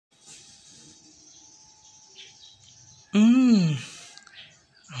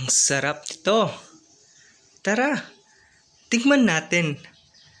sarap nito. Tara, tigman natin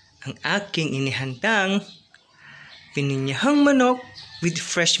ang aking inihandang pininyahang manok with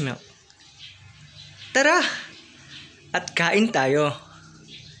fresh milk. Tara, at kain tayo.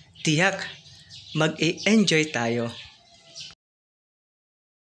 Tiyak, mag-e-enjoy tayo.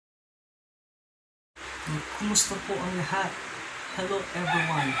 Kumusta po ang lahat? Hello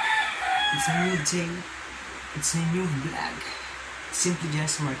everyone. It's a new day. It's a new vlog. Simply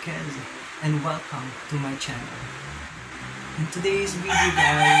Just Marquez, and welcome to my channel. In today's video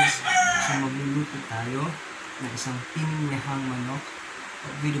guys, magluluto tayo ng isang pininyahang manok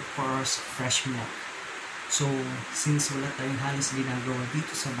with of course fresh milk. So since wala tayong halos ginagawa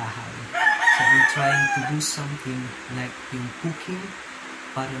dito sa bahay, so I'm trying to do something like yung cooking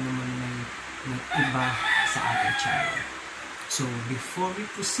para naman may iba sa ating channel. So before we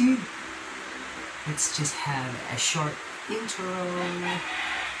proceed, let's just have a short intro.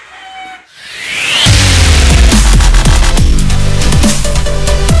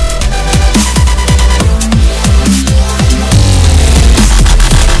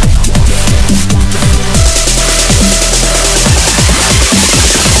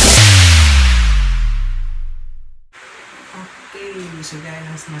 So gaya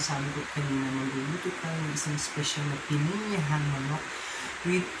ng sinasabi ko kanina, magluluto tayo ng isang special na pininyahang manok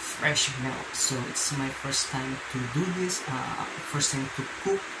with fresh milk. So it's my first time to do this, first time to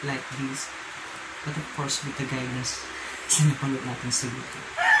cook like this, but of course with the guidance sinapalot natin sa YouTube.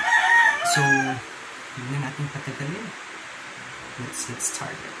 So hindi na natin patagalin, let's get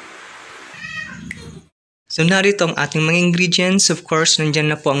started. So narito ang ating mga ingredients. Of course, nandyan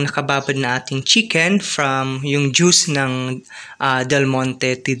na po ang nakababad na ating chicken from yung juice ng Del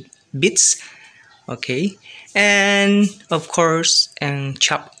Monte tidbits. Okay. And of course, ang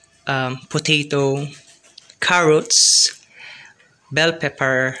chopped potato, carrots, bell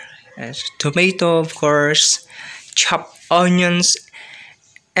pepper, tomato, of course, chopped onions,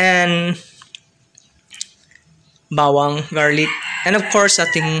 and bawang, garlic, and of course,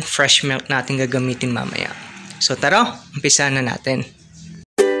 ating fresh milk natin gagamitin mamaya. So tara, umpisa na natin.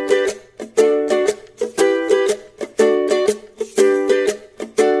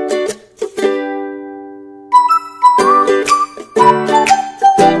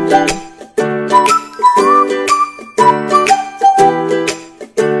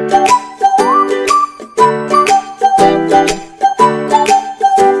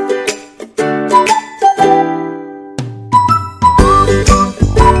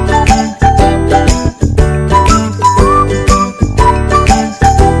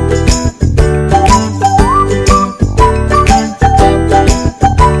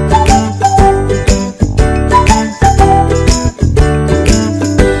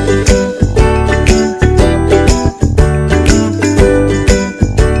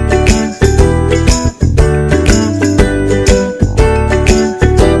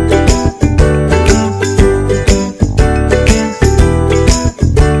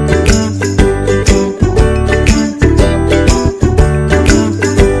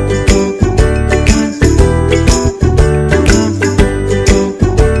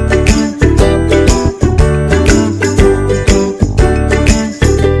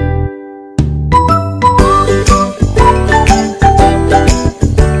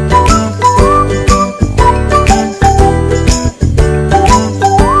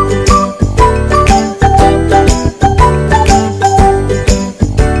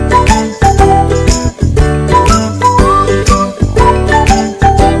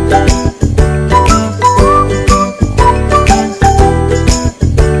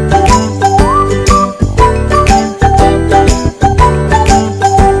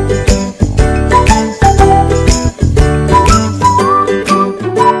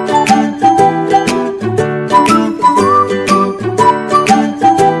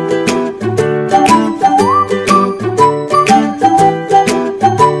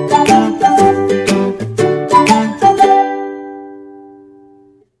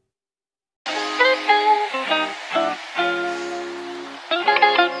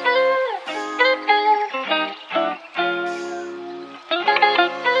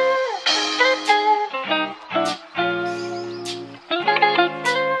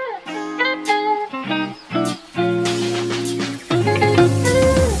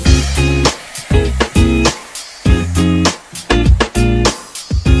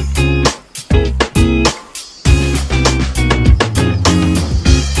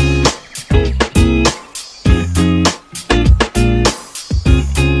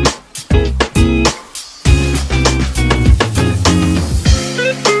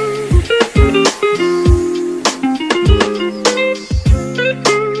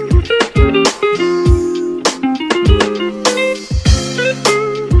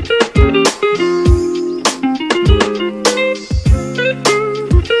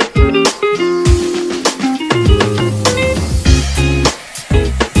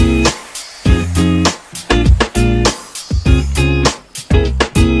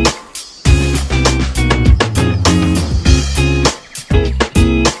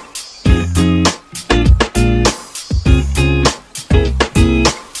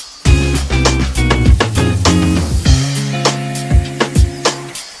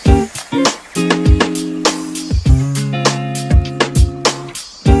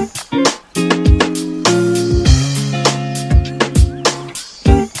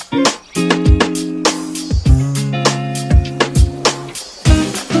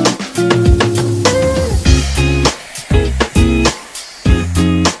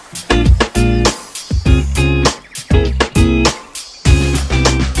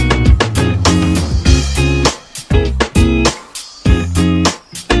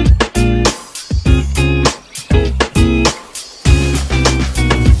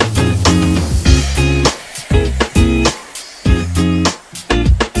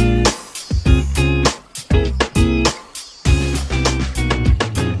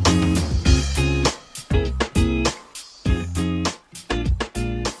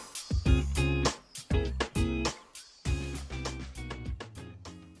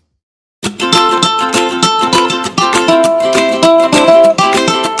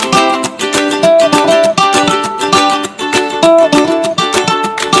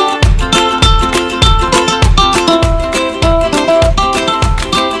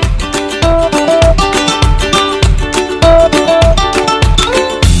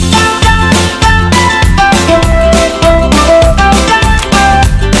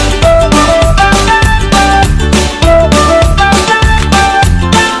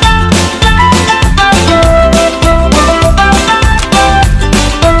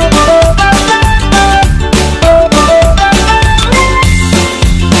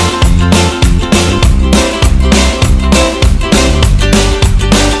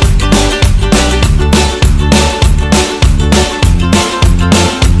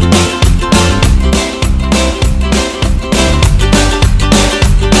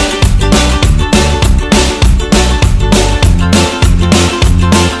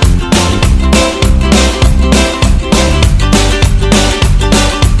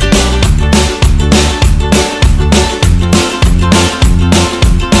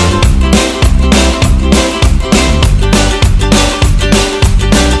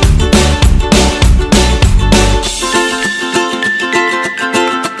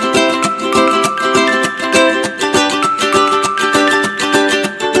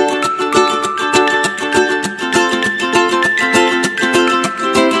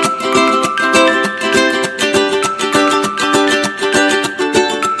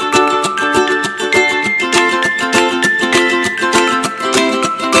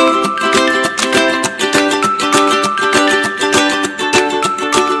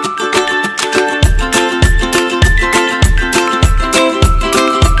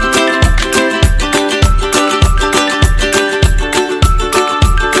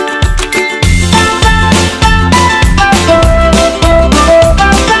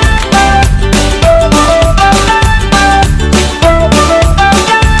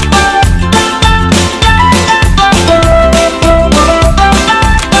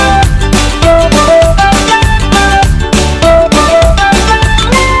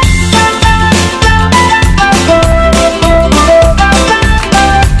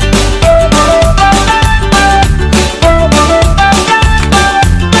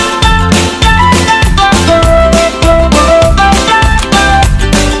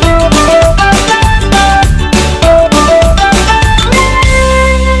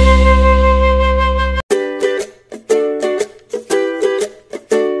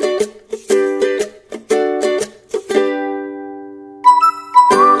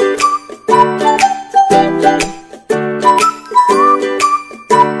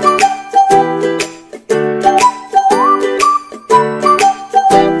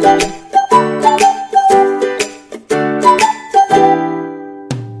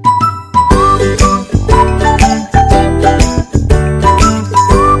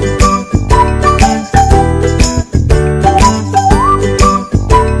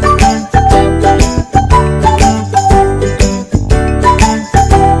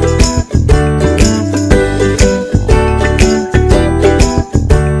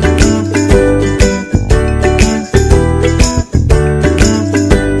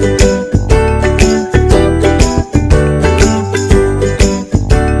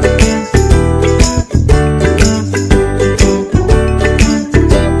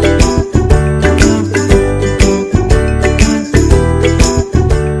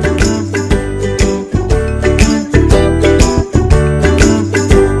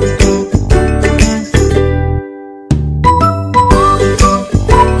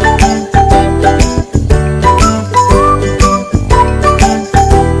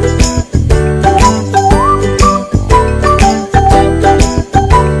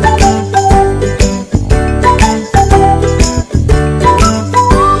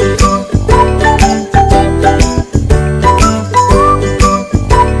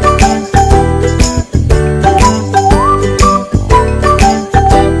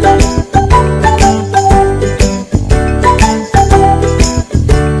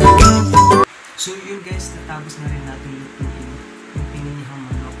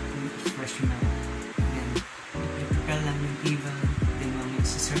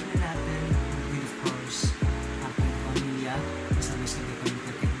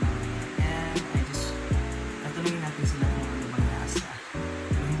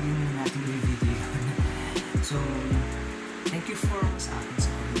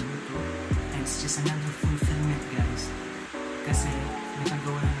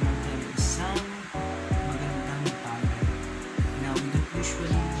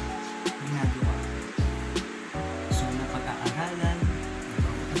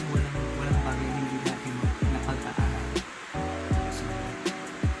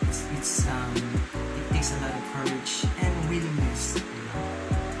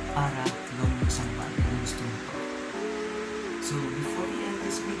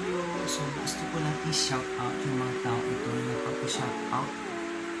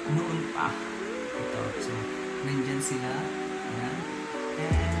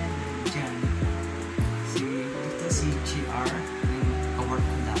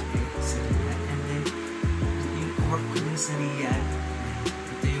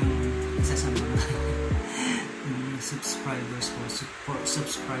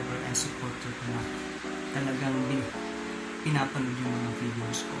 subscriber and supporter ko na talagang pinapanood yung mga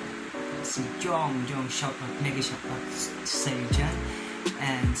videos ko. Si Jong, shoutout, mega shoutout sa'yo dyan,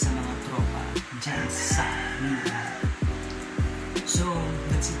 and sa mga tropa dyan sa Nila. So,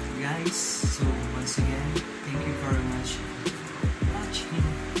 that's it guys. So, once again, thank you very much for watching.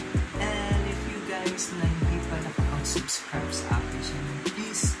 And if you guys na hindi pa nakapag-subscribe sa akin channel,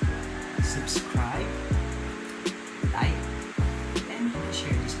 please subscribe